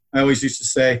I always used to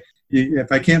say,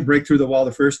 if I can't break through the wall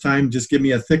the first time, just give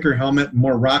me a thicker helmet,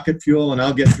 more rocket fuel, and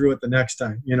I'll get through it the next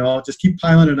time. Just keep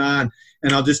piling it on,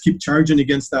 and I'll just keep charging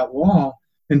against that wall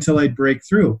until I break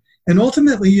through. And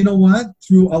ultimately, you know what?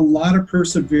 Through a lot of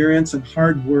perseverance and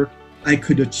hard work, I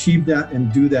could achieve that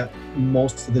and do that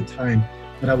most of the time,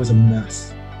 but I was a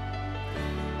mess.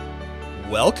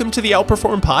 Welcome to the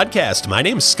Outperform Podcast. My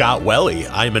name is Scott Welly.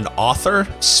 I'm an author,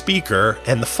 speaker,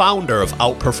 and the founder of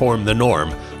Outperform the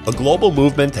Norm, a global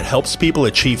movement that helps people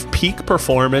achieve peak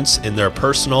performance in their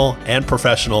personal and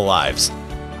professional lives.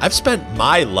 I've spent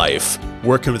my life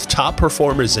working with top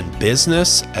performers in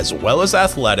business as well as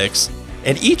athletics,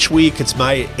 and each week it's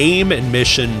my aim and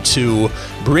mission to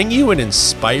bring you an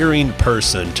inspiring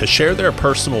person to share their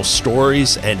personal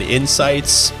stories and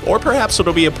insights, or perhaps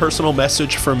it'll be a personal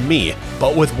message from me,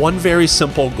 but with one very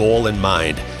simple goal in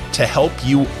mind: to help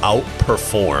you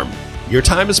outperform. Your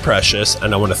time is precious,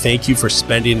 and I want to thank you for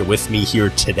spending it with me here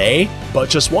today. But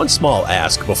just one small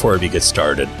ask before we get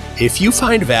started. If you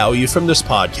find value from this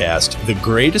podcast, the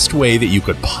greatest way that you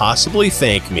could possibly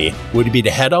thank me would be to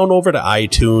head on over to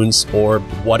iTunes or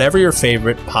whatever your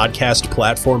favorite podcast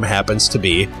platform happens to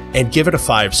be and give it a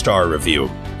 5-star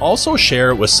review. Also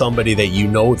share it with somebody that you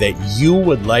know that you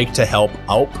would like to help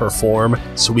outperform,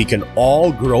 so we can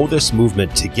all grow this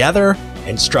movement together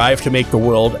and strive to make the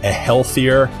world a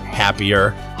healthier,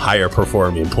 happier, higher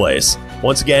performing place.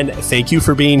 Once again, thank you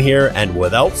for being here, and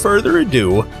without further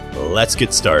ado, let's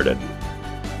get started.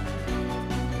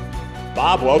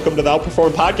 Bob, welcome to the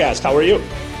Outperform Podcast. How are you?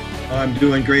 I'm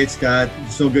doing great, Scott.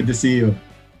 So good to see you.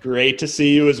 Great to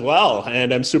see you as well,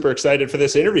 and I'm super excited for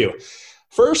this interview.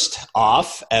 First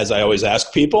off, as I always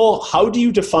ask people, how do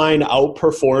you define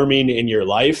outperforming in your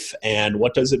life, and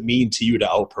what does it mean to you to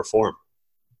outperform?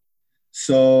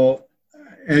 So,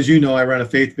 as you know, I run a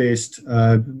faith-based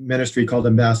ministry called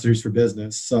Ambassadors for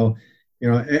Business. So,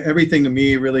 everything to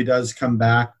me really does come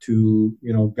back to,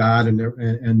 God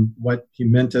and what He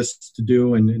meant us to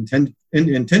do and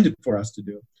intended for us to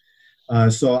do.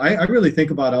 So I really think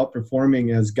about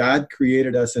outperforming as God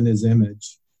created us in His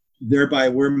image. Thereby,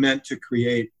 we're meant to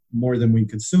create more than we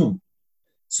consume.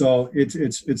 So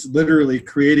it's literally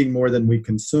creating more than we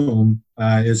consume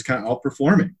is kind of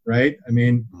outperforming, right? I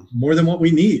mean, more than what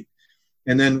we need.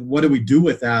 And then what do we do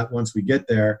with that once we get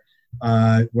there,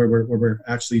 where we're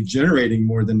actually generating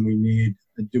more than we need?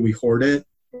 Do we hoard it,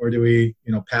 or do we,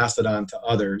 pass it on to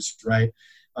others, right?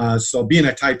 So being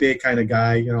a type A kind of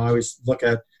guy, I always look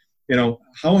at,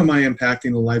 how am I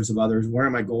impacting the lives of others? Where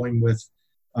am I going with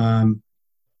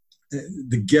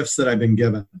the gifts that I've been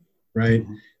given, right?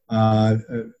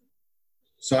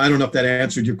 So I don't know if that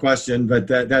answered your question, but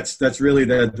that's really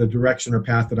the direction or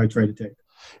path that I try to take.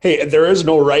 Hey, there is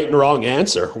no right and wrong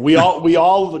answer. We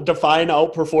all define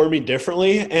outperforming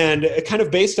differently, and kind of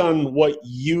based on what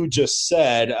you just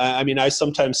said. I mean, I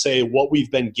sometimes say what we've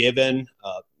been given,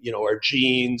 our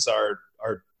genes, our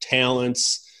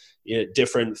talents,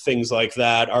 different things like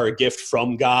that, are a gift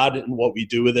from God, and what we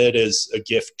do with it is a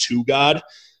gift to God.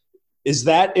 Is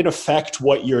that in effect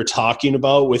what you're talking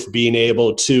about with being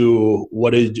able to,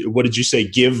 what did you say,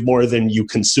 give more than you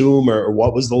consume, or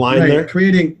what was the line there?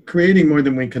 Creating more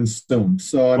than we consume.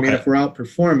 So, I mean, if we're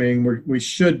outperforming, we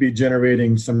should be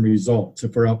generating some results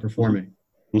if we're outperforming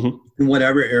in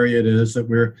whatever area it is that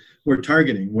we're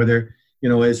targeting, whether,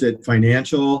 is it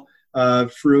financial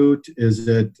fruit? Is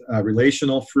it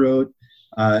relational fruit?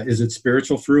 Is it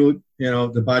spiritual fruit?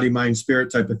 The body, mind,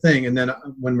 spirit type of thing. And then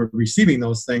when we're receiving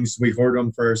those things, we hoard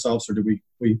them for ourselves, or do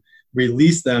we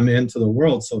release them into the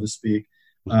world, so to speak,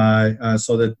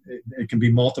 so that it can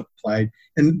be multiplied.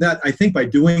 And that, I think, by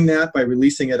doing that, by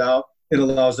releasing it out, it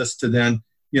allows us to then,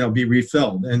 be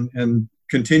refilled and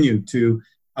continue to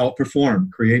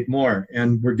outperform, create more,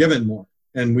 and we're given more,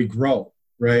 and we grow,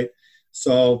 right?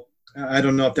 So I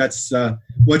don't know if that's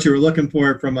what you were looking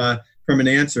for from an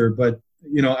answer, but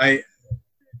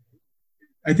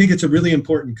I think it's a really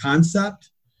important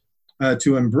concept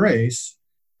to embrace,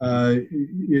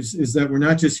 is that we're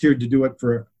not just here to do it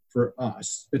for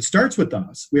us. It starts with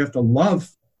us. We have to love,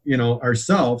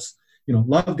 ourselves,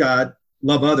 love God,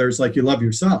 love others like you love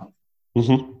yourself.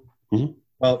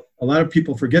 Well, a lot of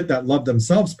people forget that love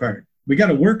themselves part. We got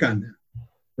to work on that,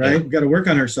 right? Yeah. We got to work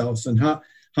on ourselves, and how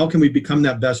can we become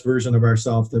that best version of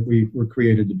ourselves that we were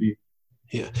created to be?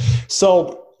 Yeah.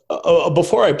 So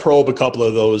before I probe a couple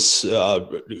of those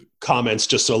comments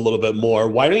just a little bit more,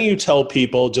 why don't you tell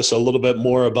people just a little bit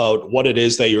more about what it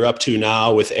is that you're up to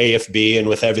now with AFB and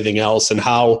with everything else, and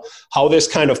how this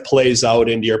kind of plays out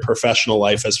into your professional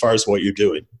life as far as what you're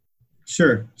doing?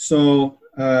 Sure. So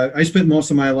I spent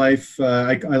most of my life,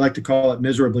 I like to call it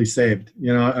miserably saved.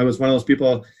 I was one of those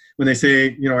people, when they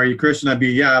say, are you Christian? I'd be,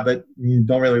 yeah, but you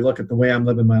don't really look at the way I'm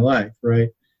living my life, right?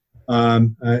 I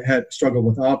had struggled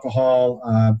with alcohol.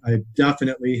 I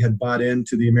definitely had bought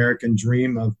into the American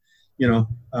dream of,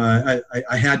 I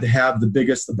had to have the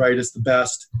biggest, the brightest, the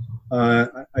best. I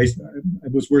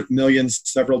was worth millions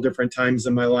several different times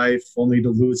in my life, only to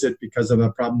lose it because of a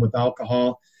problem with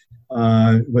alcohol.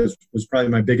 Was probably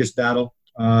my biggest battle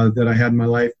that I had in my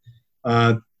life.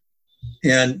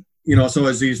 So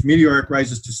as these meteoric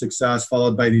rises to success,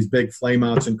 followed by these big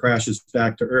flameouts and crashes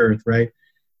back to earth, right?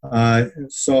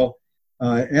 As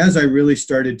I really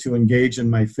started to engage in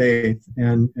my faith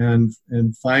and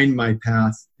find my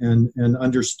path and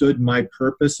understood my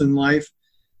purpose in life,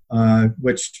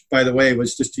 which, by the way,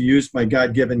 was just to use my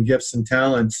God-given gifts and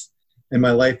talents and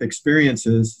my life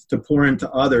experiences to pour into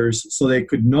others so they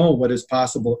could know what is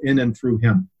possible in and through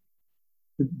Him.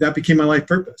 That became my life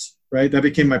purpose, right? That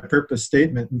became my purpose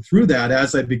statement. And through that,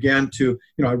 as I began to,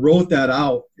 I wrote that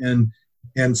out and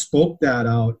spoke that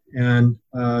out, and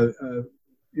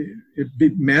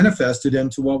it manifested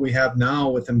into what we have now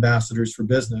with Ambassadors for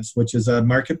Business, which is a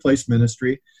marketplace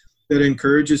ministry that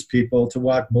encourages people to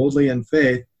walk boldly in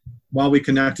faith while we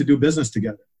connect to do business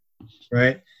together,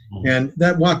 right? Mm-hmm. And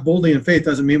that walk boldly in faith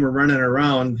doesn't mean we're running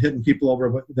around hitting people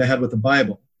over the head with the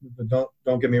Bible. But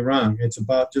don't get me wrong. It's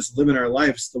about just living our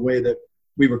lives the way that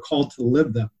we were called to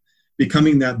live them,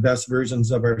 becoming that best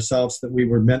versions of ourselves that we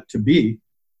were meant to be,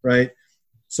 right?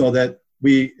 So that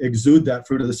we exude that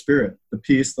fruit of the Spirit, the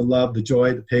peace, the love, the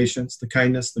joy, the patience, the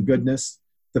kindness, the goodness,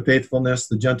 the faithfulness,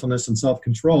 the gentleness, and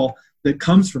self-control that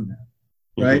comes from that,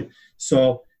 right? Mm-hmm.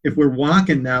 So if we're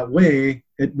walking that way,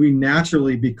 we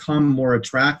naturally become more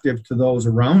attractive to those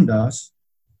around us,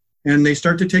 and they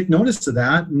start to take notice of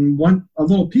that and want a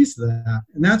little piece of that.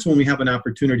 And that's when we have an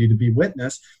opportunity to be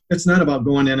witness. It's not about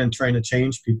going in and trying to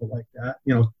change people like that,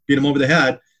 beat them over the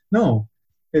head. No,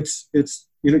 it's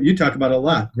you talk about it a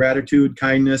lot: gratitude,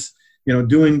 kindness,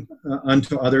 doing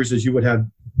unto others as you would have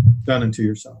done unto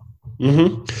yourself.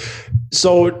 Mm-hmm.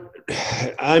 So,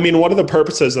 one of the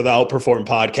purposes of the Outperform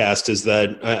podcast is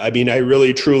that, I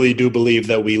really truly do believe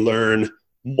that we learn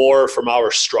more from our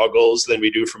struggles than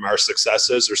we do from our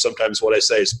successes. Or sometimes what I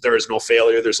say is there is no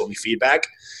failure, there's only feedback.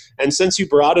 And since you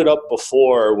brought it up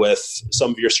before with some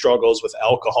of your struggles with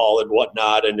alcohol and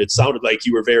whatnot, and it sounded like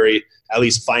you were very, at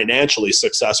least financially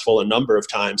successful a number of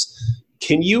times,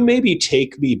 can you maybe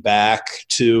take me back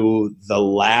to the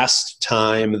last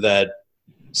time that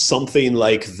something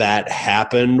like that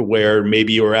happened, where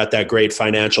maybe you were at that great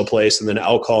financial place and then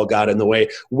alcohol got in the way?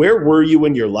 Where were you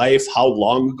in your life? How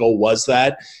long ago was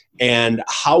that? And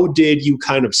how did you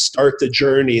kind of start the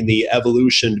journey and the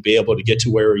evolution to be able to get to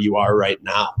where you are right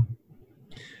now?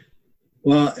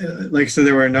 Well, like I said,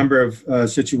 there were a number of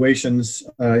situations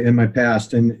in my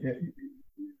past, and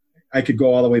I could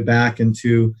go all the way back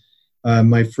into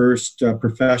my first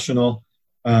professional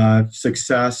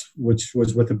success, which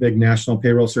was with a big national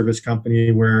payroll service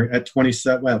company, where at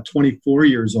 24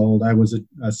 years old, I was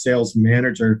a sales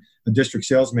manager, a district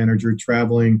sales manager,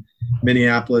 traveling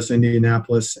Minneapolis,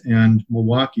 Indianapolis, and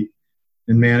Milwaukee,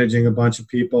 and managing a bunch of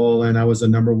people. And I was a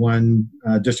number one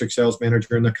district sales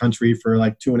manager in the country for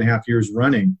like 2.5 years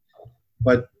running.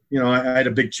 But, I had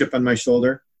a big chip on my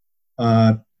shoulder,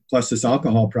 plus this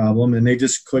alcohol problem, and they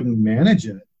just couldn't manage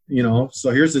it,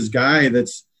 So here's this guy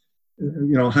that's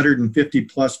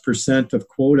 150+% of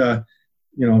quota,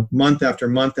 month after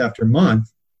month after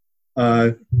month.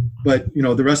 But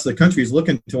the rest of the country is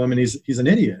looking to him, and he's an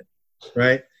idiot,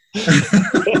 right? So,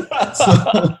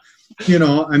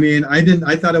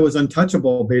 I thought it was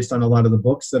untouchable based on a lot of the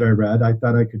books that I read. I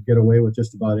thought I could get away with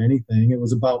just about anything. It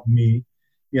was about me.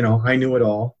 I knew it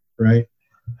all, right?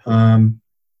 I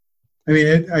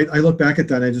look back at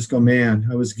that and I just go, man,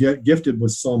 I was gifted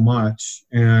with so much,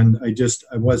 and I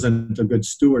wasn't a good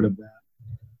steward of that.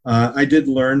 I did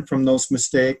learn from those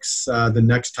mistakes. The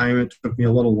next time it took me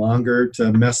a little longer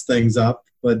to mess things up,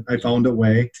 but I found a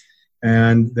way.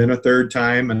 And then a third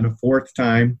time and a fourth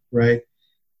time, right?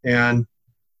 And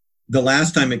the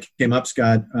last time it came up,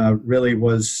 Scott, really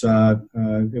was,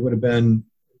 it would have been,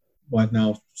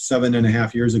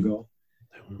 7.5 years ago.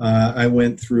 I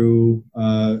went through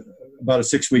about a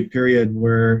 6-week period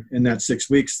where in that 6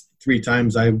 weeks, 3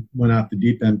 times I went off the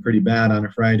deep end pretty bad on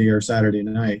a Friday or Saturday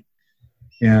night.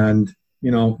 And,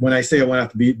 when I say I went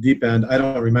off the deep end, I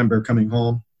don't remember coming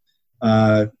home.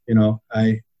 I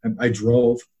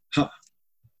drove.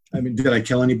 Did I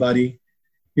kill anybody?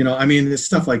 It's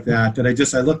stuff like that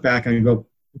I look back and I go,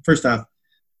 first off,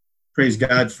 praise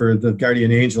God for the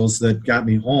guardian angels that got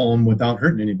me home without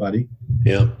hurting anybody.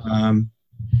 Yeah.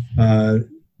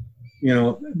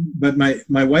 but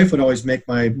my wife would always make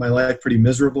my life pretty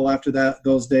miserable after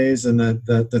those days. And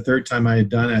the third time I had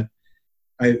done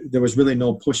it, there was really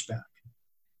no pushback.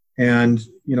 And,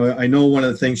 I know one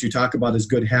of the things you talk about is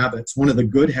good habits. One of the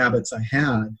good habits I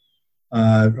had,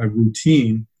 a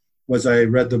routine, was I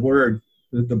read the Word,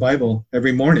 the Bible,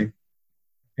 every morning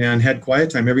and had quiet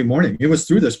time every morning. It was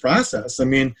through this process. I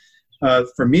mean,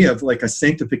 for me, of like a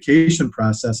sanctification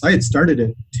process. I had started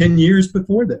it 10 years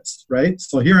before this, right?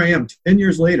 So here I am 10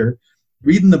 years later,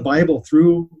 reading the Bible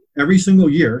through every single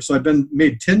year. So I've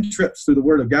made 10 trips through the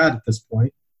Word of God at this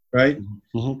point, right?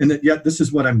 Mm-hmm. And yet this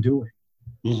is what I'm doing,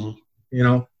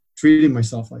 treating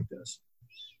myself like this.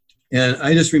 And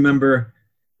I just remember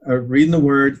reading the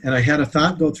Word, and I had a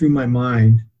thought go through my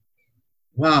mind.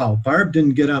 Wow, Barb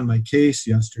didn't get on my case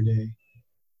yesterday.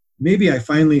 Maybe I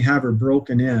finally have her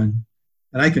broken in,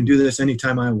 and I can do this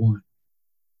anytime I want.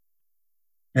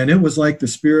 And it was like the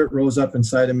Spirit rose up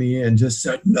inside of me and just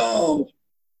said, no.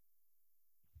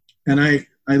 And I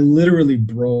literally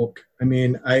broke. I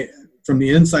mean, from the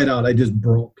inside out, I just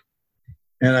broke.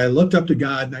 And I looked up to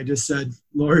God and I just said,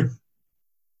 Lord,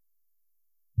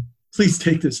 please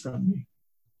take this from me.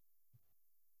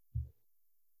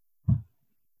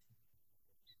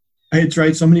 I had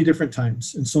tried so many different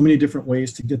times and so many different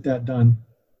ways to get that done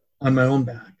on my own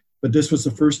back. But this was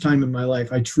the first time in my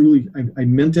life. I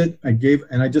meant it.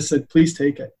 And I just said, please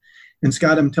take it. And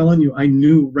Scott, I'm telling you, I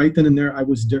knew right then and there I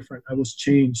was different. I was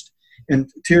changed.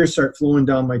 And tears start flowing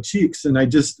down my cheeks. And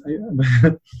it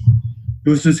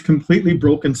was this completely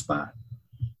broken spot.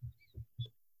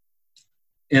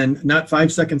 And not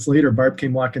 5 seconds later, Barb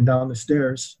came walking down the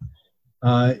stairs.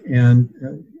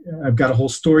 I've got a whole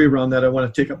story around that. I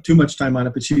want to take up too much time on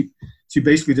it, but she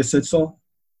basically just said, so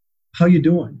how you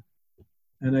doing?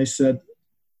 And I said,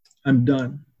 I'm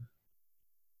done.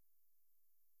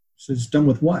 She says, done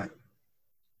with what?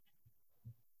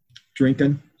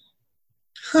 Drinking.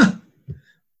 Huh.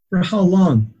 For how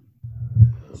long?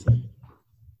 I said,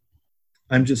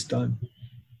 I'm just done.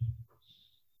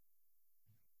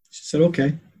 She said,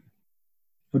 okay,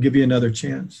 I'll give you another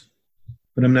chance,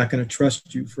 but I'm not going to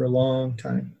trust you for a long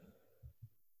time.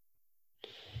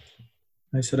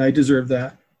 I said, I deserve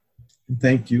that. And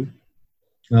thank you.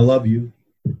 And I love you.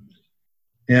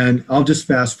 And I'll just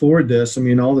fast forward this. I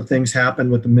mean, all the things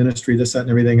happened with the ministry, this, that, and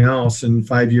everything else. And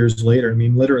 5 years later, I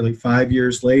mean, literally 5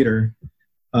 years later,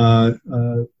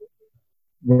 we're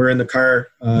in the car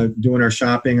doing our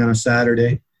shopping on a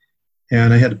Saturday.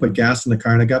 And I had to put gas in the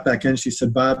car. And I got back in. She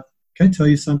said, Bob, can I tell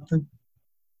you something?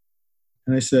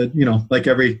 And I said, like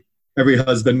every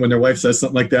husband, when their wife says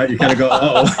something like that, you kind of go,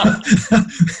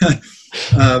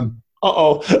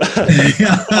 uh-oh.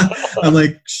 Yeah. I'm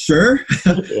like, sure.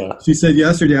 Yeah. She said,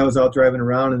 yesterday I was out driving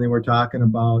around and they were talking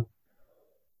about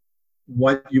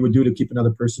what you would do to keep another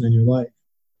person in your life.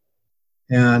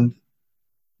 And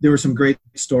there were some great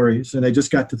stories. And I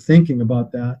just got to thinking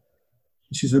about that.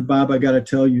 She said, Bob, I got to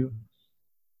tell you,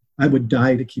 I would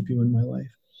die to keep you in my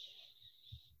life.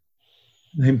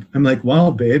 I'm like, wow,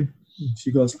 babe.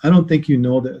 She goes, I don't think you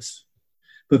know this,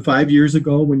 but 5 years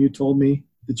ago when you told me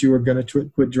that you were going to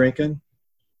quit drinking,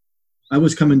 I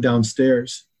was coming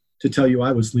downstairs to tell you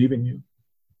I was leaving you.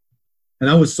 And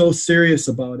I was so serious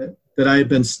about it that I had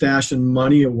been stashing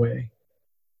money away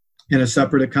in a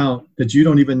separate account that you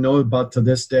don't even know about to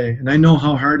this day. And I know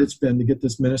how hard it's been to get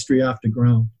this ministry off the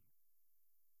ground.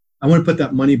 I want to put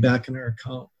that money back in our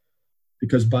account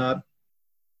because, Bob,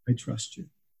 I trust you.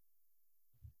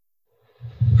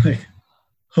 Like,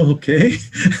 okay.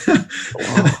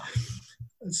 Wow.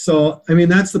 So, I mean,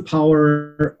 that's the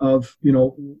power of,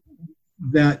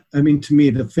 that, I mean, to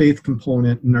me, the faith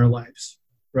component in our lives,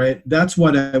 right? That's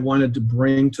what I wanted to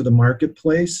bring to the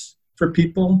marketplace for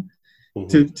people,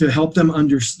 mm-hmm. to help them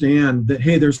understand that,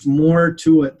 hey, there's more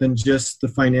to it than just the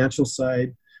financial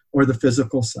side or the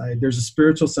physical side. There's a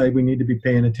spiritual side we need to be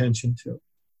paying attention to.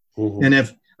 Mm-hmm. And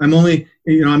if I'm only,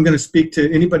 I'm going to speak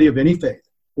to anybody of any faith,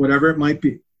 whatever it might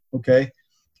be, okay?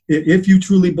 If you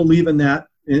truly believe in that,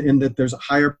 in that there's a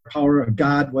higher power, a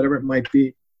God, whatever it might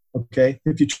be, okay?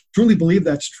 If you truly believe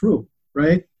that's true,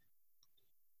 right?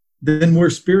 Then we're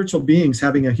spiritual beings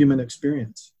having a human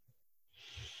experience,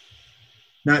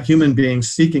 not human beings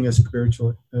seeking a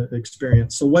spiritual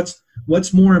experience. So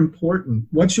what's more important?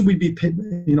 What should we be,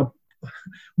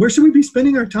 where should we be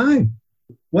spending our time?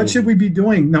 What should we be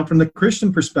doing? Now, from the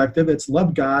Christian perspective, it's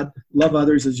love God, love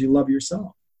others as you love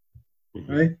yourself,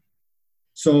 right?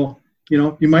 So,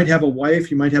 you might have a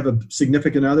wife, you might have a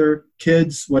significant other,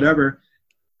 kids, whatever.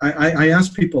 I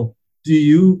ask people, do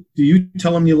you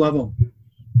tell them you love them?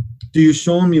 Do you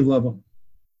show them you love them?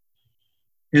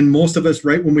 And most of us,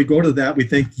 right when we go to that, we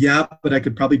think, yeah, but I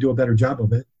could probably do a better job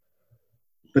of it.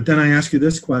 But then I ask you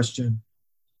this question.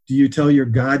 Do you tell your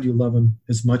God you love him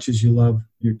as much as you love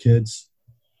your kids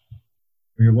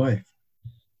or your wife?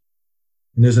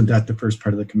 And isn't that the first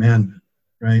part of the commandment,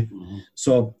 right? Mm-hmm.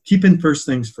 So keeping first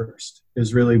things first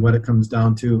is really what it comes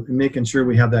down to, and making sure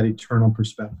we have that eternal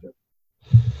perspective.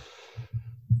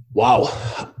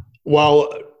 Wow.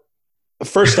 Well,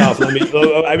 first off,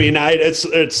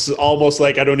 it's almost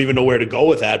like I don't even know where to go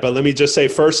with that. But let me just say,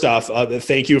 first off,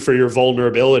 thank you for your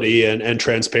vulnerability and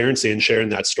transparency and sharing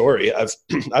that story.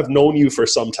 I've known you for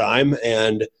some time,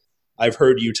 and I've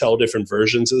heard you tell different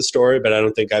versions of the story, but I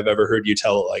don't think I've ever heard you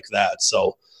tell it like that.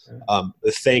 So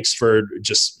thanks for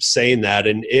just saying that.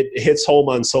 And it hits home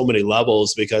on so many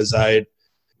levels, because I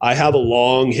have a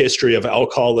long history of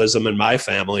alcoholism in my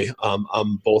family,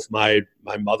 on both my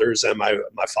mother's and my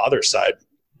father's side.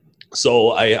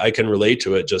 So I can relate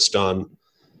to it just on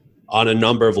a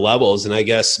number of levels. And I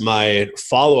guess my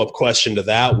follow-up question to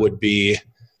that would be,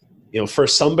 for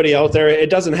somebody out there, it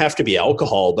doesn't have to be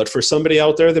alcohol, but for somebody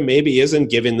out there that maybe isn't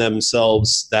giving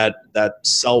themselves that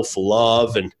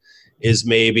self-love and is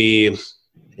maybe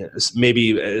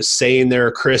saying they're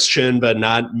a Christian, but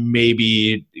not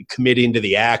maybe committing to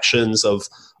the actions of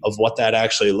what that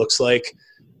actually looks like.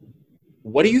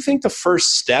 What do you think the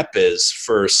first step is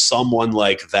for someone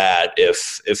like that,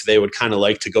 if they would kind of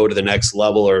like to go to the next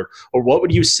level, or what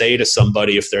would you say to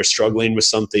somebody if they're struggling with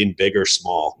something big or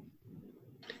small?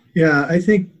 Yeah, I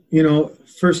think,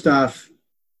 first off,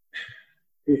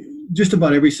 just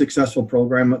about every successful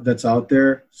program that's out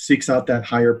there seeks out that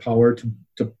higher power to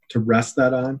rest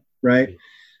that on, right?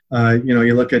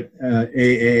 You look at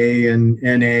AA and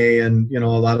NA and, a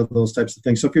lot of those types of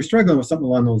things. So if you're struggling with something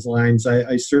along those lines,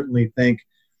 I certainly think,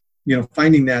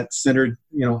 finding that centered,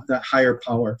 that higher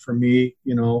power for me,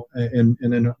 and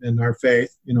in our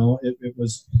faith, it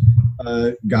was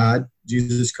God,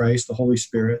 Jesus Christ, the Holy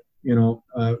Spirit,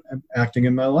 acting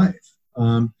in my life.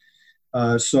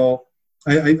 So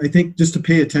I think just to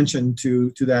pay attention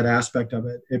to that aspect of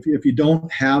it. If you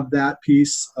don't have that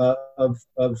piece of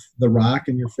the rock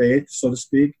in your faith, so to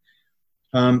speak,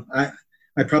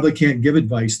 I probably can't give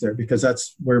advice there, because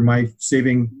that's where my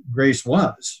saving grace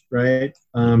was, right?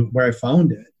 Where I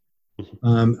found it.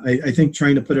 I think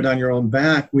trying to put it on your own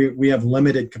back, we have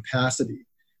limited capacity,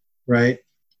 right?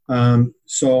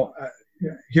 So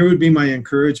here would be my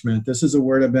encouragement. This is a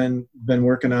word I've been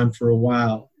working on for a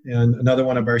while. And another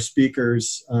one of our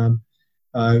speakers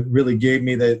really gave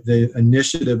me the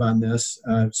initiative on this.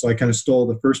 So I kind of stole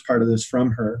the first part of this from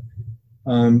her,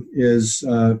 is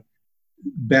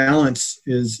balance,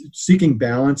 is seeking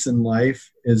balance in life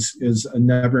is a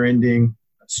never-ending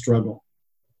struggle,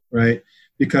 right?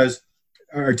 Because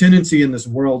our tendency in this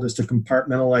world is to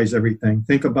compartmentalize everything.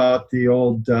 Think about the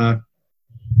old, the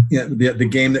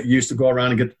game that used to go around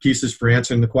and get the pieces for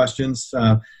answering the questions.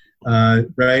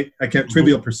 Right?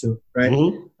 Trivial Pursuit, right?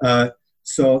 Mm-hmm.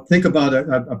 So think about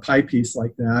a pie piece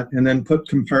like that, and then put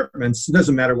compartments. It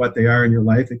doesn't matter what they are in your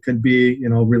life. It could be,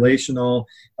 relational,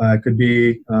 it could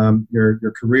be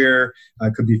your career,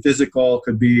 it could be physical, it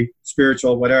could be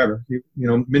spiritual, whatever.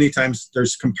 Many times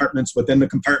there's compartments within the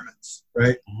compartments,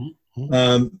 right?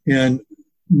 Mm-hmm. And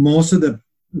most of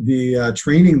the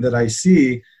training that I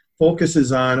see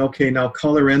focuses on, okay, now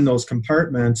color in those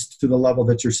compartments to the level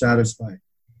that you're satisfied.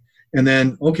 And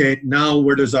then, okay, now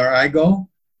where does our eye go?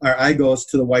 Our eye goes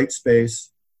to the white space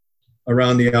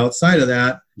around the outside of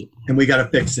that, and we got to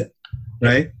fix it,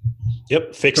 right?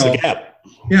 Yep, fix the gap.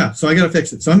 Yeah, so I got to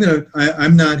fix it. So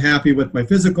I'm not happy with my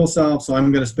physical self, so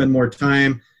I'm going to spend more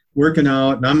time working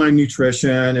out and on my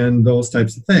nutrition and those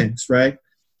types of things, right?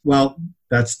 Well,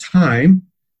 that's time,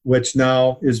 which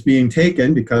now is being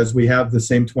taken, because we have the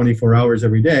same 24 hours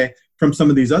every day, from some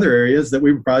of these other areas that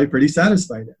we were probably pretty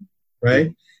satisfied in,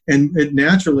 right? And it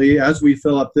naturally, as we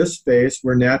fill up this space,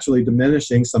 we're naturally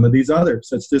diminishing some of these others.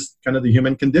 It's just kind of the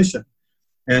human condition.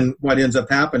 And what ends up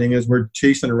happening is we're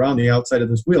chasing around the outside of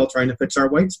this wheel trying to fix our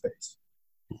white space.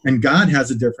 And God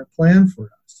has a different plan for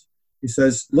us. He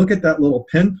says, look at that little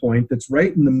pinpoint that's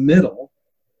right in the middle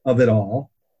of it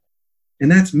all,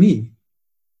 and that's me.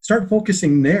 Start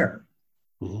focusing there,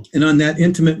 mm-hmm. and on that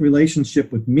intimate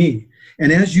relationship with me.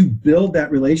 And as you build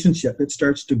that relationship, it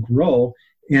starts to grow,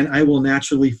 and I will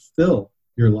naturally fill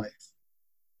your life,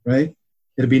 right?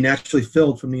 It'll be naturally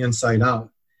filled from the inside out.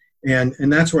 And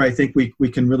that's where I think we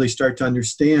can really start to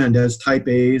understand, as type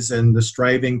A's and the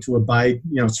striving to abide,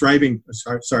 striving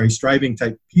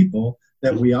type people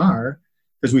that we are,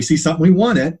 because we see something, we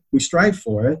want it, we strive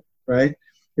for it, right?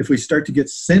 If we start to get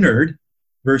centered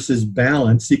versus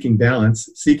balance, seeking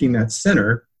that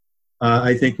center,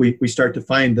 I think we start to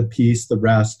find the peace, the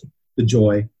rest, the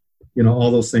joy,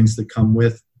 all those things that come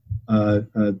with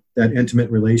that intimate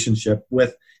relationship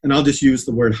with, and I'll just use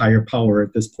the word higher power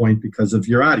at this point because of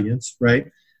your audience,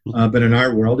 right? But in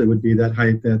our world, it would be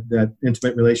that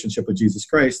intimate relationship with Jesus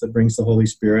Christ that brings the Holy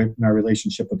Spirit and our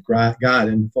relationship with God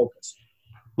into focus.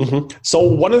 Mm-hmm. So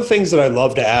one of the things that I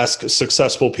love to ask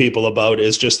successful people about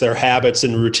is just their habits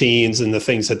and routines and the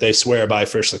things that they swear by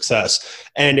for success.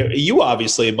 And you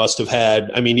obviously must have had,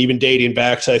 even dating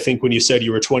back to, I think when you said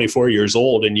you were 24 years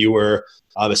old and you were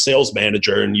a sales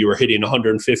manager and you were hitting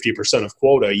 150% of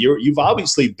quota, you've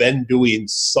obviously been doing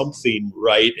something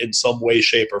right in some way,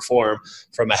 shape, or form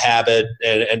from a habit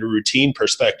and a routine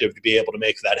perspective to be able to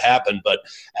make that happen. But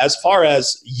as far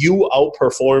as you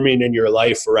outperforming in your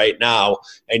life right now,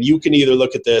 and you can either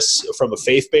look at this from a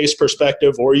faith-based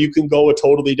perspective or you can go a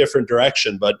totally different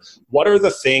direction, but what are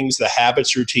the things, the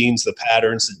habits, routines, the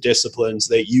patterns, the disciplines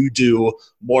that you do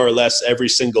more or less every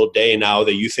single day now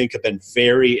that you think have been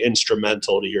very instrumental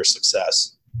to your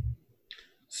success?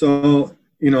 So,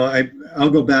 I'll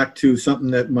go back to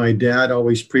something that my dad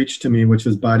always preached to me, which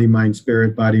was body, mind,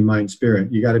 spirit, body, mind,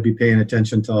 spirit. You got to be paying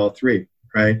attention to all three,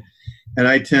 right? And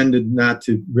I tended not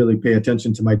to really pay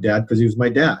attention to my dad because he was my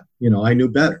dad. I knew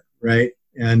better, right?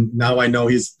 And now I know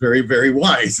he's very, very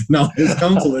wise. Now his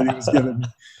counsel that he was giving me.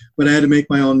 But I had to make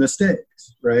my own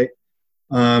mistakes, right?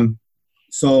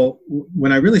 So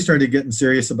when I really started getting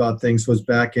serious about things was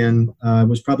back in, it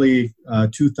was probably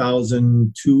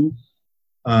 2002.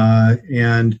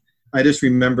 And I just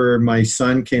remember my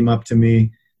son came up to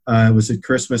me. It was at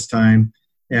Christmas time,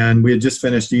 and we had just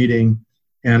finished eating.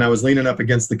 And I was leaning up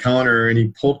against the counter, and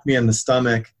he poked me in the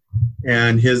stomach.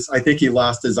 And I think he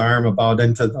lost his arm about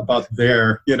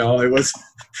there. It was,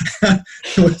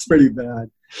 it was pretty bad.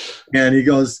 And he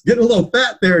goes, "Getting a little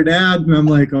fat there, Dad." And I'm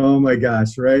like, "Oh my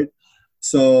gosh," right?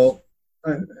 So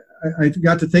I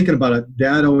got to thinking about it.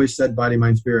 Dad always said body,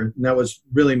 mind, spirit. And that was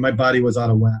really, my body was out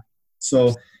of whack.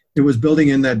 So it was building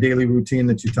in that daily routine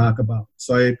that you talk about.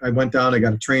 So I went down, I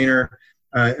got a trainer.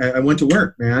 I went to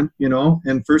work, man,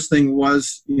 and first thing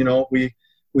was,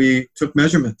 we took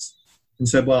measurements and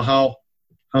said, well, how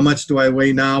much do I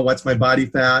weigh now? What's my body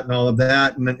fat and all of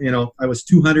that? And then, I was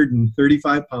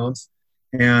 235 pounds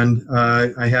and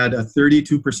I had a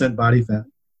 32% body fat.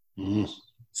 Mm.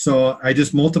 So I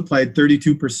just multiplied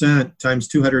 32% times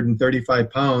 235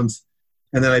 pounds.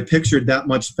 And then I pictured that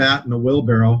much fat in a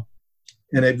wheelbarrow,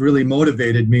 and it really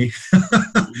motivated me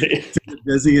to get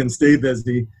busy and stay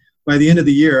busy. By the end of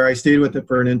the year, I stayed with it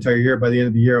for an entire year. By the end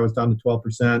of the year, I was down to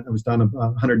 12%. I was down to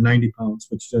 190 pounds,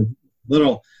 which is a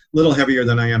little heavier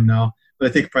than I am now. But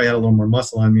I think I probably had a little more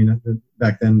muscle on me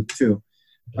back then too.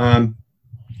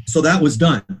 So that was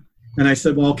done. And I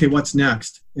said, well, okay, what's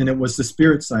next? And it was the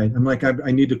spirit side. I'm like,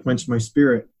 I need to quench my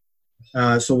spirit.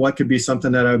 So what could be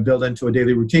something that I would build into a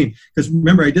daily routine? Because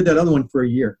remember, I did that other one for a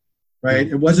year, right?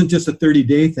 It wasn't just a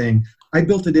 30-day thing. I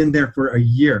built it in there for a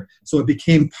year. So it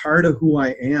became part of who I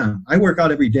am. I work out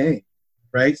every day,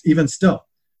 right? Even still,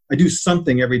 I do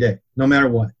something every day, no matter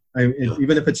what.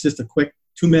 Even if it's just a quick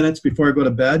 2 minutes before I go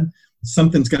to bed,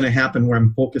 something's going to happen where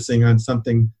I'm focusing on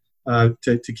something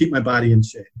to keep my body in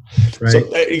shape, right?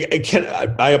 So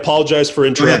I apologize for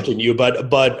interrupting you,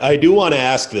 but I do want to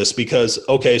ask this because,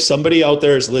 okay, somebody out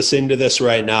there is listening to this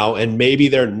right now and maybe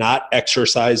they're not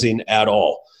exercising at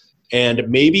all. And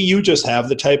maybe you just have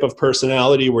the type of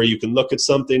personality where you can look at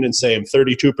something and say, I'm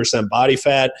 32% body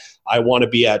fat. I want to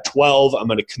be at 12. I'm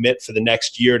going to commit for the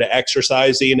next year to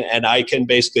exercising, and I can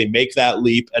basically make that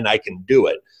leap and I can do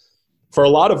it. For a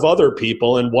lot of other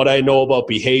people, and what I know about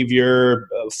behavior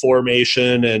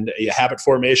formation and habit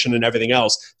formation and everything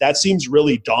else, that seems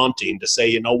really daunting to say,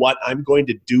 you know what, I'm going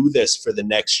to do this for the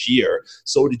next year.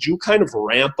 So did you kind of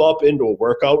ramp up into a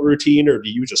workout routine, or do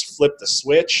you just flip the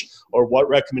switch? Or what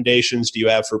recommendations do you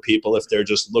have for people if they're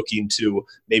just looking to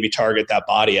maybe target that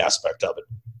body aspect of it?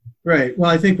 Right. Well,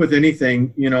 I think with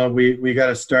anything, we got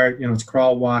to start, it's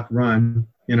crawl, walk, run,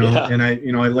 and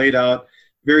I laid out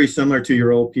very similar to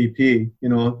your OPP,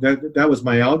 that was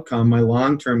my outcome, my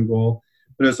long-term goal.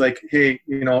 But it was like, hey,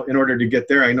 in order to get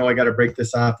there, I know I got to break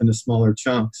this off into smaller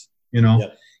chunks,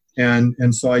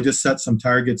 and so I just set some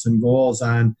targets and goals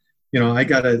on, I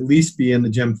got to at least be in the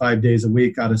gym 5 days a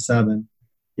week out of 7,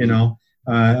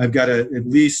 I've got to at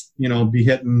least, be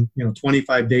hitting,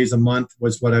 25 days a month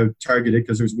was what I targeted,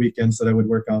 because there's weekends that I would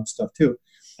work out and stuff too.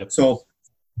 Yep. So,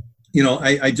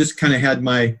 I just kind of had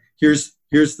my, here's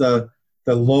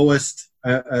the lowest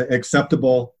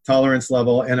acceptable tolerance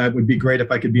level, and it would be great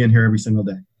if I could be in here every single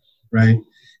day, right?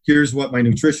 Here's what my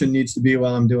nutrition needs to be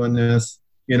while I'm doing this.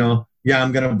 I'm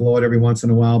going to blow it every once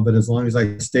in a while, but as long as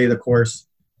I stay the course,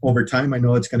 over time, I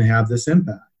know it's going to have this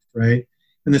impact, right?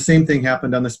 And the same thing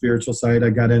happened on the spiritual side.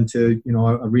 I got into,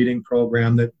 a reading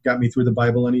program that got me through the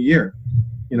Bible in a year,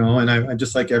 and I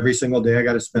just like every single day, I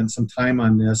got to spend some time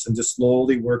on this and just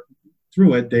slowly work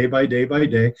through it day by day by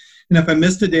day. And if I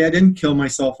missed a day, I didn't kill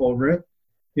myself over it,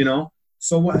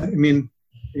 So what,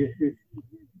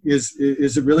 is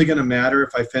it really going to matter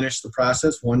if I finish the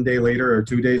process one day later or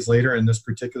 2 days later in this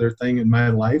particular thing in my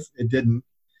life? It didn't.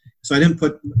 So I didn't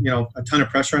put, a ton of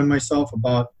pressure on myself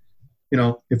about,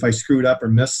 if I screwed up or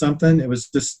missed something. It was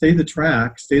just stay the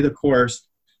track, stay the course,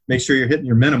 make sure you're hitting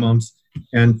your minimums,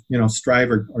 and,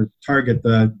 strive or target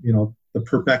the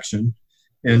perfection,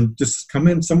 and just come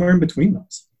in somewhere in between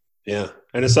those. Yeah.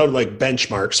 And it sounded like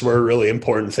benchmarks were a really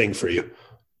important thing for you.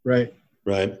 Right.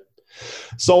 Right.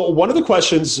 So one of the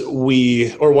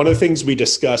things we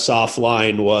discuss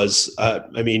offline was,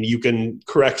 you can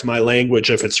correct my language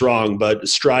if it's wrong, but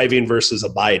striving versus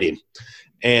abiding.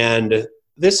 And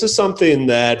this is something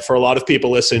that for a lot of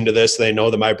people listening to this, they know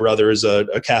that my brother is a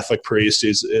Catholic priest.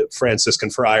 He's a Franciscan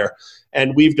friar.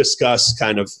 And we've discussed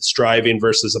kind of striving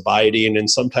versus abiding. And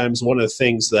sometimes one of the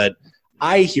things that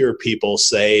I hear people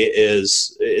say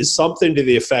is something to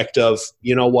the effect of,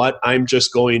 you know what, I'm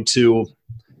just going to,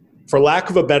 for lack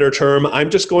of a better term, I'm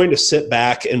just going to sit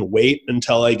back and wait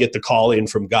until I get the calling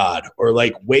from God, or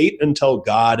like wait until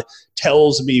God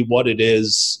tells me what it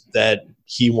is that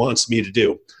he wants me to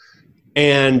do.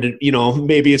 And,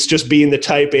 maybe it's just being the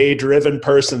type A driven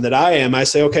person that I am. I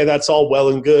say, okay, that's all well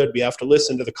and good. We have to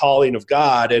listen to the calling of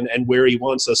God and where he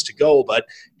wants us to go. But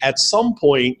at some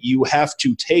point you have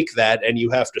to take that and you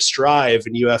have to strive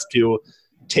and you have to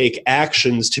take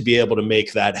actions to be able to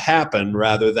make that happen,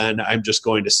 rather than I'm just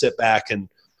going to sit back and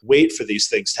wait for these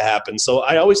things to happen. So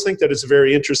I always think that it's a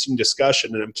very interesting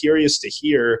discussion, and I'm curious to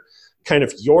hear kind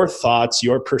of your thoughts,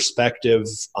 your perspective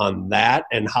on that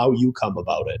and how you come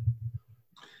about it.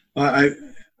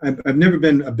 I've never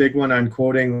been a big one on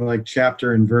quoting like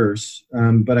chapter and verse,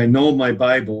 but I know my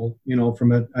Bible,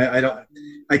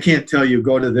 I can't tell you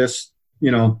go to this,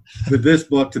 with this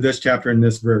book to this chapter and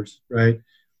this verse, right?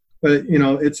 But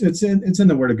it's in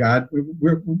the Word of God.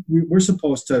 We're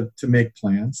supposed to make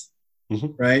plans,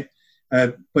 mm-hmm. right?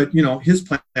 But His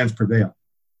plans prevail.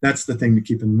 That's the thing to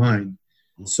keep in mind.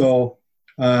 Mm-hmm. So,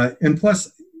 and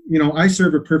plus, I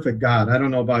serve a perfect God. I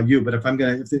don't know about you, but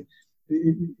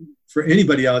for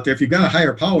anybody out there, if you've got a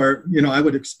higher power, I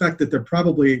would expect that they're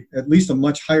probably at least a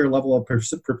much higher level of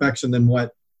perfection than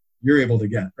what you're able to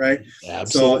get, right?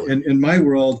 Absolutely. So in my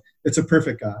world, it's a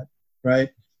perfect God, right?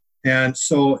 And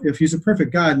so if he's a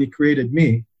perfect God and he created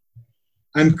me,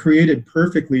 I'm created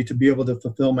perfectly to be able to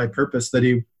fulfill my purpose that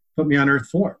he put me on earth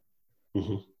for,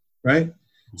 mm-hmm. right?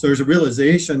 Mm-hmm. So there's a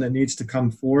realization that needs to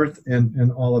come forth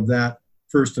and all of that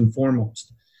first and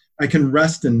foremost. I can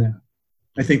rest in that.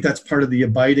 I think that's part of the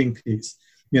abiding piece.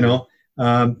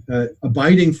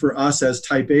 Abiding for us as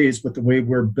type A's with the way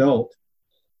we're built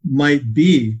might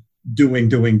be doing.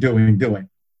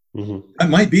 Mm-hmm. That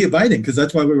might be abiding, because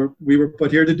that's why we were put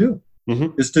here to do,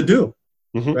 mm-hmm. is to do,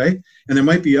 mm-hmm. right? And there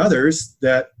might be others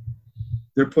that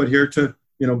they're put here to,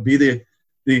 be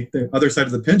the other side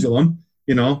of the pendulum,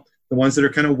 the ones that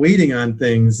are kind of waiting on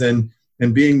things and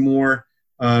being more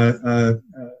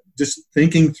just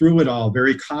thinking through it all,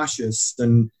 very cautious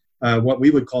and what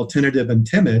we would call tentative and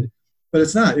timid. But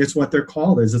it's not. It's what they're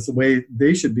called is. It's the way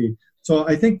they should be. So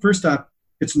I think first off,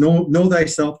 it's know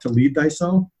thyself to lead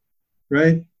thyself,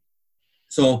 right?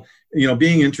 So,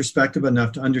 being introspective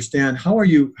enough to understand how are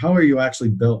you actually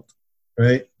built,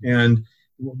 right? And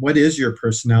what is your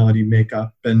personality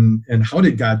makeup, and how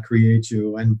did God create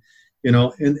you? And,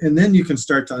 and then you can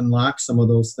start to unlock some of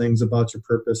those things about your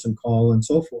purpose and call and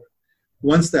so forth.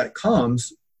 Once that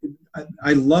comes,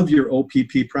 I love your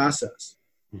OPP process,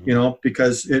 mm-hmm.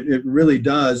 Because it really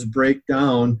does break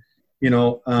down,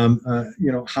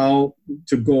 how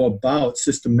to go about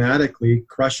systematically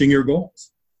crushing your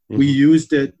goals. Mm-hmm. We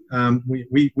used it.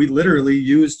 We literally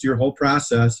used your whole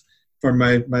process for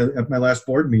my last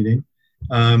board meeting,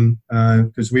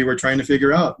 because we were trying to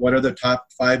figure out what are the top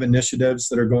 5 initiatives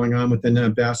that are going on within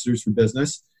Ambassadors for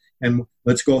Business. And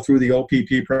let's go through the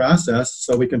OPP process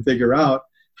so we can figure out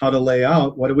how to lay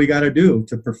out what do we got to do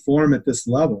to perform at this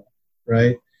level,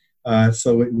 right?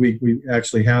 So we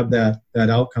actually have that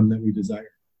outcome that we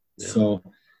desire. Yeah. So,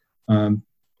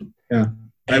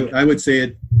 I would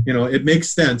say it makes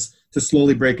sense to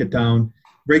slowly break it down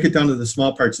to the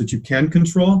small parts that you can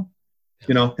control,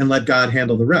 and let God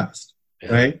handle the rest,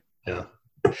 yeah. right? Yeah.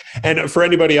 And for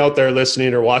anybody out there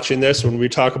listening or watching this, when we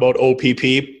talk about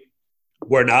OPP,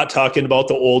 We're not talking about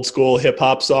the old school hip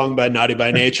hop song by Naughty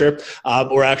by Nature.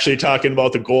 We're actually talking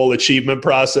about the goal achievement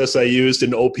process I used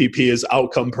in OPP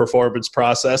outcome performance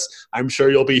process. I'm sure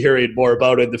you'll be hearing more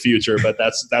about it in the future, but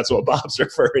that's what Bob's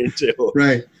referring to.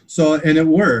 Right. So, and it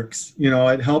works,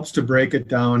 it helps to break it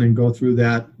down and go through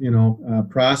that,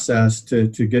 process to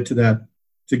get to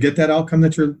that outcome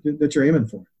that you're aiming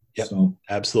for. Yeah, so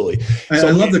absolutely.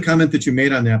 I love the comment that you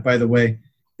made on that, by the way,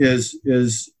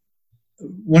 is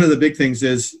one of the big things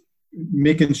is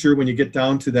making sure when you get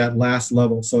down to that last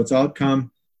level. So it's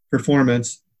outcome,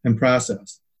 performance, and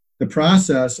process. The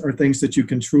process are things that you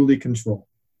can truly control,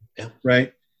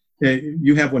 right?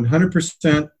 You have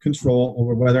 100% control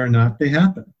over whether or not they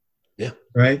happen,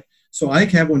 right? So I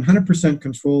have 100%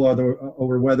 control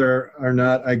over whether or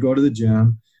not I go to the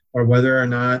gym, or whether or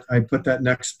not I put that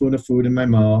next spoon of food in my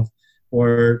mouth,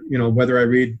 or, whether I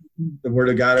read the Word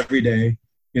of God every day,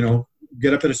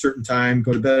 get up at a certain time,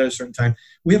 go to bed at a certain time.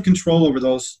 We have control over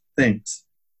those things,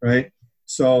 right?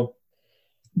 So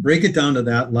break it down to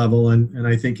that level, and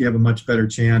I think you have a much better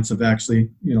chance of actually,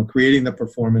 creating the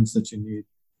performance that you need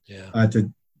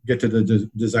to get to the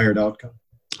desired outcome.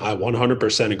 I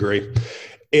 100% agree.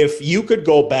 If you could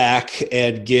go back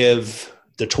and give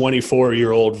the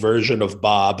 24-year-old version of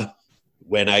Bob,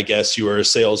 when I guess you were a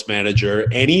sales manager,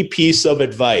 any piece of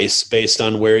advice based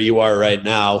on where you are right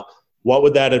now, what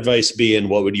would that advice be, and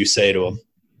what would you say to him?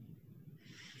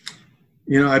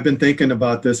 I've been thinking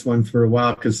about this one for a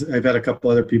while, because I've had a couple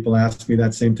other people ask me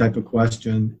that same type of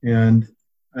question. And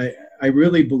I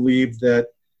really believe that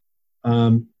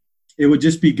it would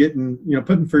just be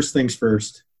putting first things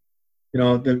first.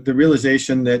 The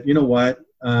realization that,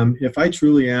 if I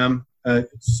truly am,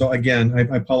 so again, I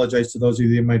apologize to those of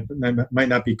you that might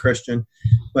not be Christian,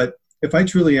 but if I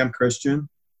truly am Christian,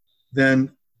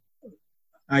 then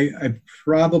I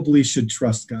probably should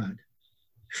trust God.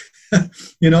 I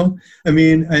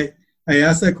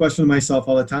ask that question to myself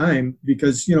all the time,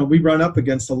 because, we run up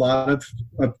against a lot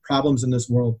of problems in this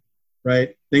world,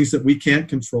 right? Things that we can't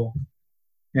control.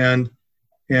 And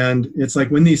it's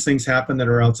like, when these things happen that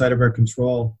are outside of our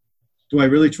control, do I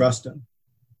really trust Him?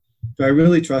 Do I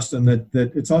really trust Him that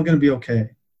it's all going to be okay,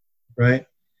 right?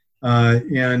 I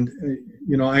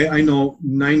know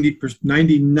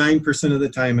 99% of the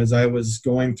time, as I was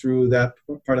going through that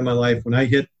part of my life, when I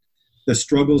hit the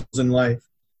struggles in life,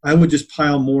 I would just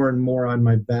pile more and more on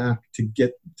my back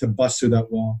to bust through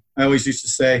that wall. I always used to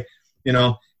say,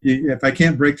 if I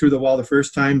can't break through the wall the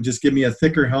first time, just give me a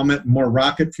thicker helmet, more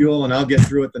rocket fuel, and I'll get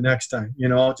through it the next time.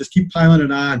 Just keep piling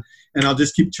it on, and I'll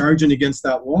just keep charging against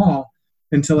that wall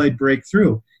until I break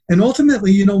through. And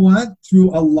ultimately,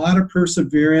 through a lot of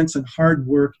perseverance and hard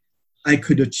work, I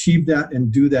could achieve that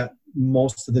and do that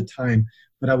most of the time.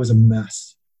 But I was a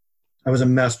mess. I was a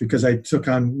mess because I took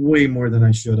on way more than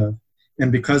I should have.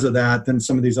 And because of that, then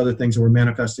some of these other things that were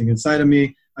manifesting inside of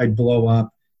me, I'd blow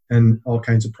up, and all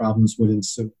kinds of problems would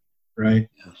ensue, right?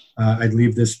 I'd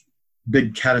leave this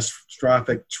big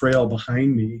catastrophic trail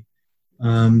behind me.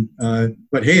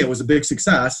 But hey, it was a big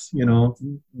success, No,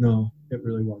 it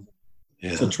really wasn't.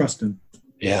 Yeah. So trust Him.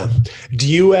 Yeah. Do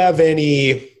you have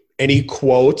any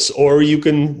quotes, or you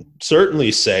can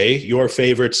certainly say your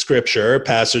favorite scripture,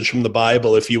 passage from the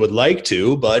Bible if you would like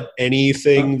to, but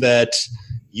anything that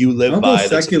you live by?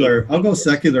 I'll go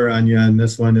secular on you on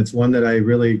this one. It's one that I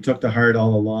really took to heart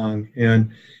all along. And,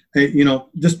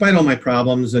 despite all my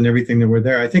problems and everything that were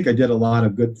there, I think I did a lot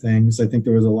of good things. I think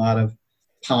there was a lot of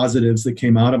positives that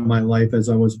came out of my life as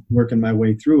I was working my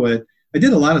way through it. I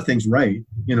did a lot of things right,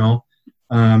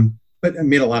 but I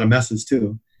made a lot of messes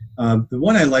too. The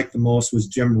one I liked the most was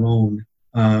Jim Rohn,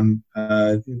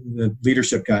 the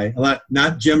leadership guy.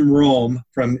 Not Jim Rome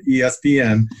from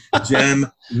ESPN, Jim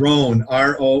Rohn,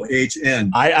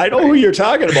 R-O-H-N. I know who you're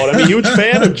talking about. I'm a huge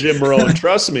fan of Jim Rohn.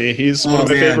 Trust me, he's one of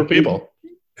my favorite people.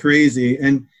 Crazy.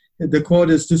 And the quote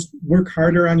is, just work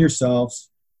harder on yourselves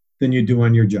than you do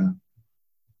on your job.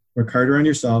 Work harder on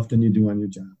yourself than you do on your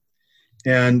job.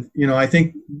 And, I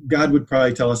think God would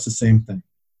probably tell us the same thing.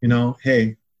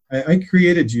 Hey, I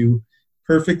created you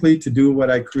perfectly to do what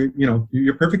I create.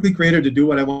 You're perfectly created to do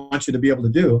what I want you to be able to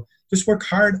do. Just work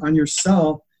hard on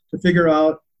yourself to figure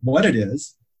out what it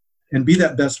is and be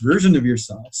that best version of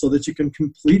yourself so that you can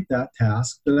complete that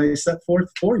task that I set forth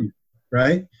for you,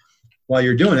 right? While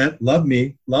you're doing it, love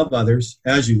me, love others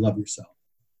as you love yourself,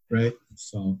 right?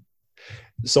 So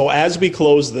as we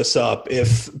close this up,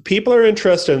 if people are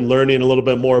interested in learning a little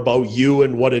bit more about you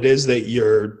and what it is that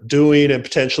you're doing and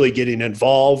potentially getting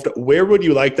involved, where would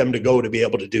you like them to go to be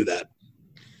able to do that?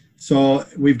 So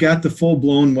we've got the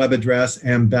full-blown web address,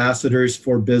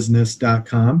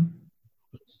 ambassadorsforbusiness.com,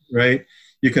 right?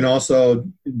 You can also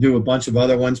do a bunch of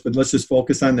other ones, but let's just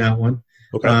focus on that one.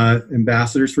 Okay.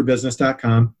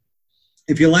 Ambassadorsforbusiness.com.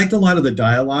 If you liked a lot of the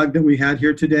dialogue that we had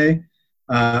here today,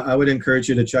 I would encourage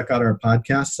you to check out our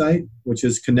podcast site, which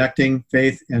is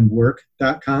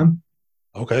connectingfaithandwork.com.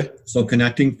 Okay. So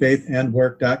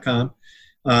connectingfaithandwork.com.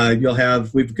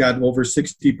 We've got over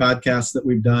 60 podcasts that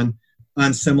we've done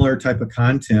on similar type of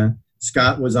content.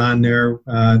 Scott was on there.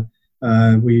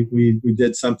 We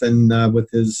did something with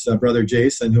his brother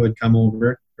Jason, who had come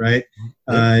over, right?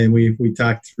 And we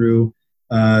talked through.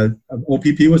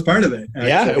 OPP was part of it. Actually.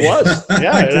 Yeah, it was.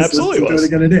 Yeah, it absolutely was.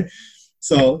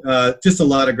 So just a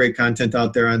lot of great content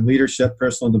out there on leadership,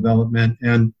 personal development,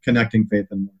 and connecting faith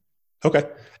and more. Okay.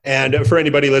 And for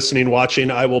anybody listening, watching,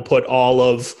 I will put all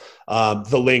of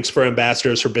the links for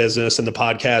Ambassadors for Business and the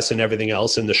podcast and everything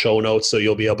else in the show notes, so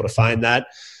you'll be able to find that.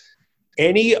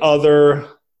 Any other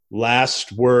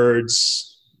last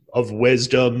words of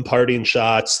wisdom, parting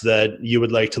shots that you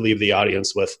would like to leave the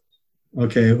audience with?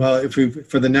 Okay. Well,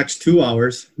 for the next 2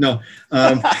 hours, no.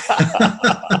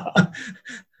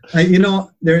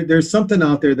 There's something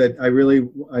out there that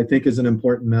I think is an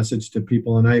important message to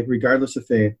people, and regardless of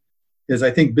faith, is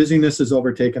I think busyness has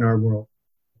overtaken our world.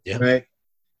 Yeah. Right.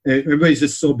 Everybody's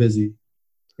just so busy,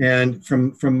 and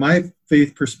from my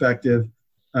faith perspective,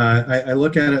 I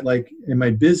look at it like, am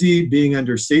I busy being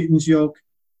under Satan's yoke,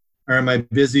 or am I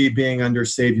busy being under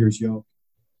Savior's yoke?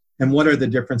 And what are the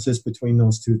differences between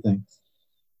those two things?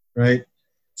 Right.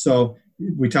 So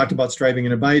we talked about striving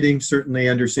and abiding. Certainly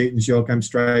under Satan's yoke, I'm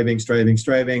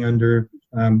striving. Under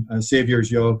a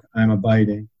Savior's yoke, I'm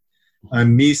abiding.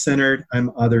 I'm me-centered.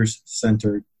 I'm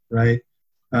others-centered. Right.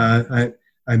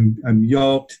 I'm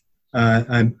yoked.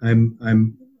 I'm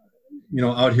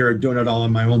out here doing it all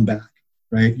on my own back.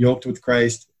 Right. Yoked with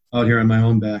Christ, out here on my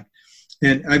own back.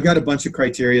 And I've got a bunch of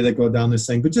criteria that go down this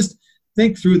thing, but just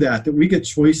think through that we get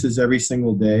choices every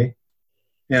single day.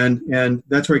 And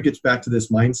that's where it gets back to this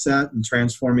mindset and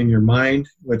transforming your mind,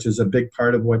 which is a big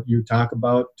part of what you talk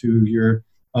about to your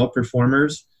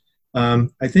outperformers.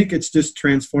 I think it's just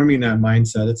transforming that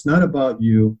mindset. It's not about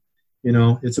you,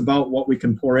 it's about what we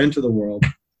can pour into the world,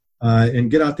 and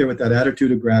get out there with that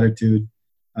attitude of gratitude,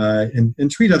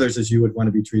 and treat others as you would want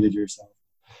to be treated yourself.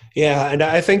 Yeah, and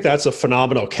I think that's a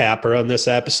phenomenal capper on this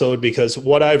episode, because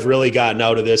what I've really gotten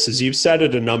out of this is you've said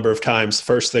it a number of times,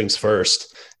 first things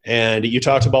first. And you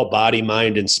talked about body,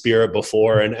 mind, and spirit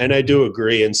before, and I do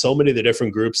agree. In so many of the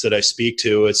different groups that I speak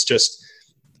to, it's just,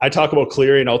 I talk about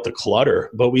clearing out the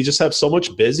clutter, but we just have so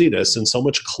much busyness and so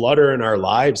much clutter in our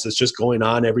lives that's just going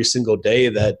on every single day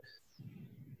that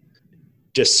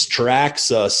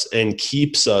distracts us and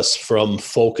keeps us from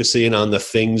focusing on the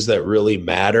things that really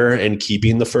matter and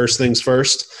keeping the first things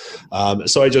first.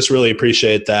 So I just really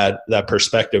appreciate that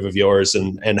perspective of yours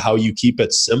and how you keep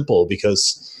it simple,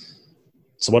 because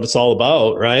it's what it's all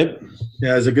about, right?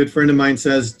 Yeah, as a good friend of mine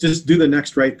says, just do the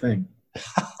next right thing.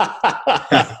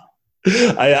 I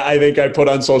think I put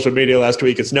on social media last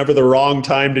week, it's never the wrong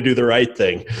time to do the right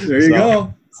thing. There you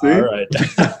go. See? All right.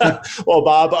 Well,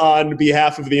 Bob, on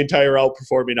behalf of the entire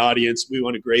Outperforming audience, we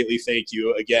want to greatly thank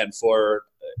you again for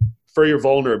your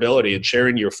vulnerability and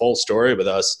sharing your full story with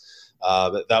us.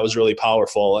 That was really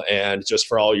powerful, and just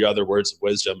for all your other words of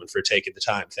wisdom and for taking the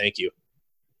time. Thank you.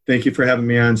 Thank you for having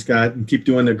me on, Scott, and keep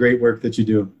doing the great work that you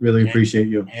do. Really appreciate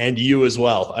you. And you as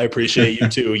well. I appreciate you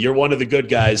too. You're one of the good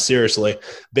guys, seriously.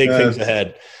 Big things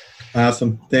ahead.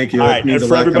 Awesome. Thank you. All right. And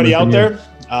for everybody out there,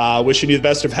 wishing you the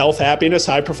best of health, happiness,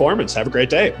 high performance. Have a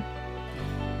great day.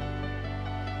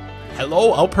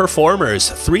 Hello,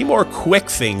 Outperformers. 3 more quick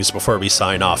things before we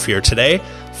sign off here today.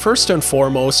 First and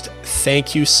foremost,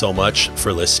 thank you so much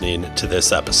for listening to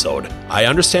this episode. I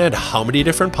understand how many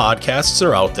different podcasts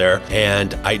are out there,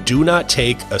 and I do not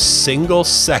take a single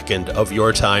second of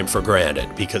your time for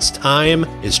granted, because time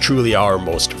is truly our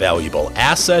most valuable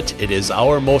asset. It is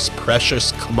our most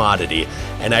precious commodity,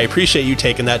 and I appreciate you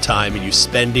taking that time and you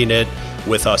spending it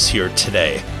with us here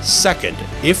today. Second,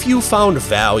 if you found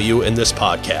value in this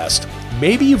podcast,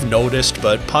 maybe you've noticed,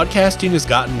 but podcasting has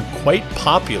gotten quite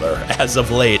popular as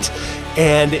of late.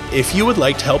 And if you would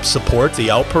like to help support the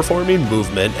Outperforming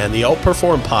movement and the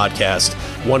Outperform podcast,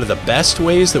 one of the best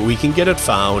ways that we can get it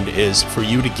found is for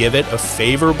you to give it a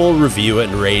favorable review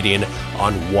and rating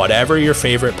on whatever your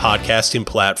favorite podcasting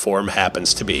platform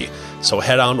happens to be. So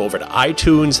head on over to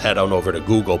iTunes, head on over to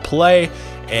Google Play,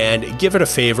 and give it a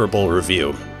favorable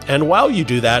review. And while you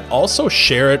do that, also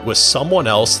share it with someone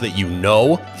else that you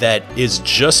know that is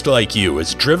just like you,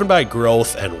 is driven by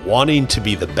growth and wanting to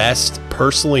be the best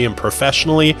personally and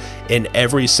professionally in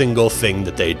every single thing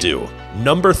that they do.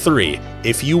 Number 3,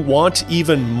 if you want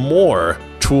even more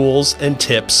tools and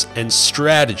tips and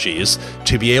strategies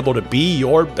to be able to be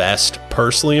your best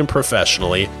personally and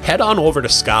professionally, head on over to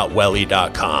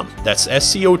scottwelle.com. That's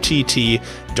SCOTTWELLE.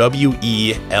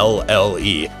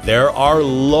 There are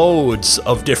loads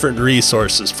of different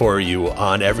resources for you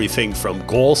on everything from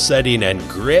goal setting and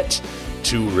grit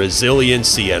to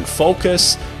resiliency and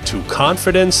focus, to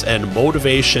confidence and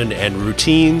motivation and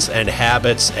routines and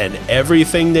habits and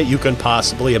everything that you can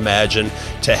possibly imagine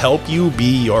to help you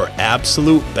be your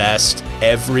absolute best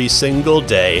every single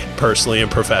day, personally and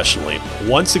professionally.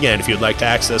 Once again, if you'd like to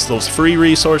access those free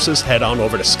resources, head on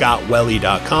over to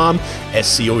scottwelle.com,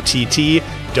 SCOTTWELLE.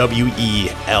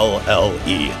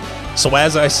 So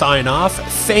as I sign off,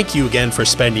 thank you again for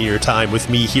spending your time with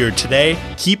me here today.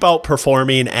 Keep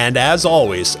outperforming, and as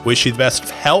always, wish you the best of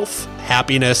health,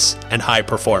 happiness, and high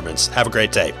performance. Have a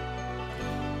great day.